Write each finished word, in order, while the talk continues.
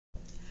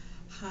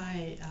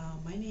Hi,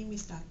 my name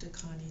is Dr.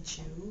 Connie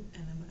Chu,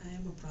 and I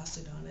am a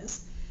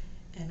prosthodontist,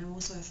 and I'm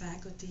also a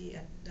faculty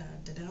at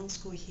the dental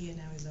school here in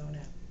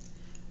Arizona.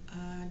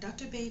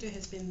 Dr. Bader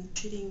has been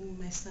treating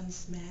my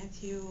son's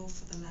Matthew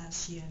for the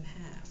last year and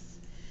a half.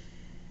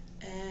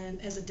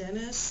 And as a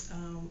dentist,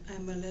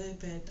 I'm a little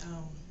bit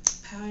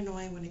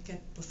paranoid when I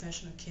get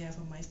professional care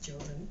for my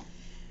children.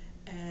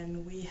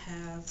 And we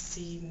have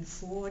seen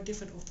 4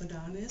 different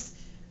orthodontists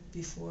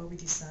before we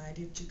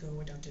decided to go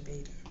with Dr.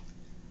 Bader.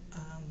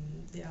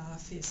 The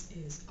office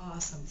is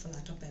awesome, for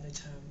lack of a better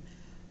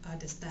term.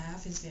 The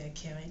staff is very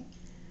caring.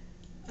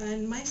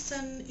 And my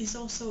son is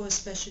also a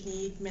special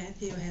need.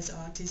 Matthew has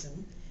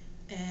autism,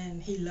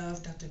 and he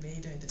loved Dr.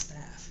 Bader and the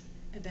staff.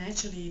 And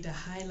actually, the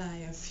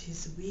highlight of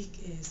his week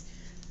is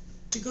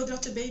to go to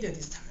Dr. Bader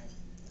this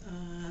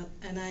time.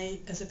 And I,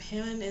 as a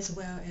parent as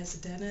well as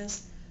a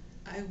dentist,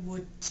 I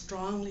would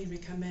strongly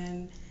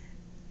recommend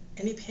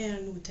any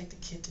parent would take the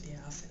kid to the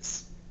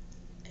office.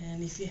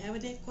 And if you have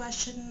any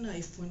question or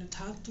if you want to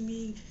talk to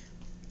me,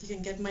 you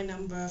can get my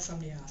number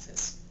from the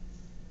office.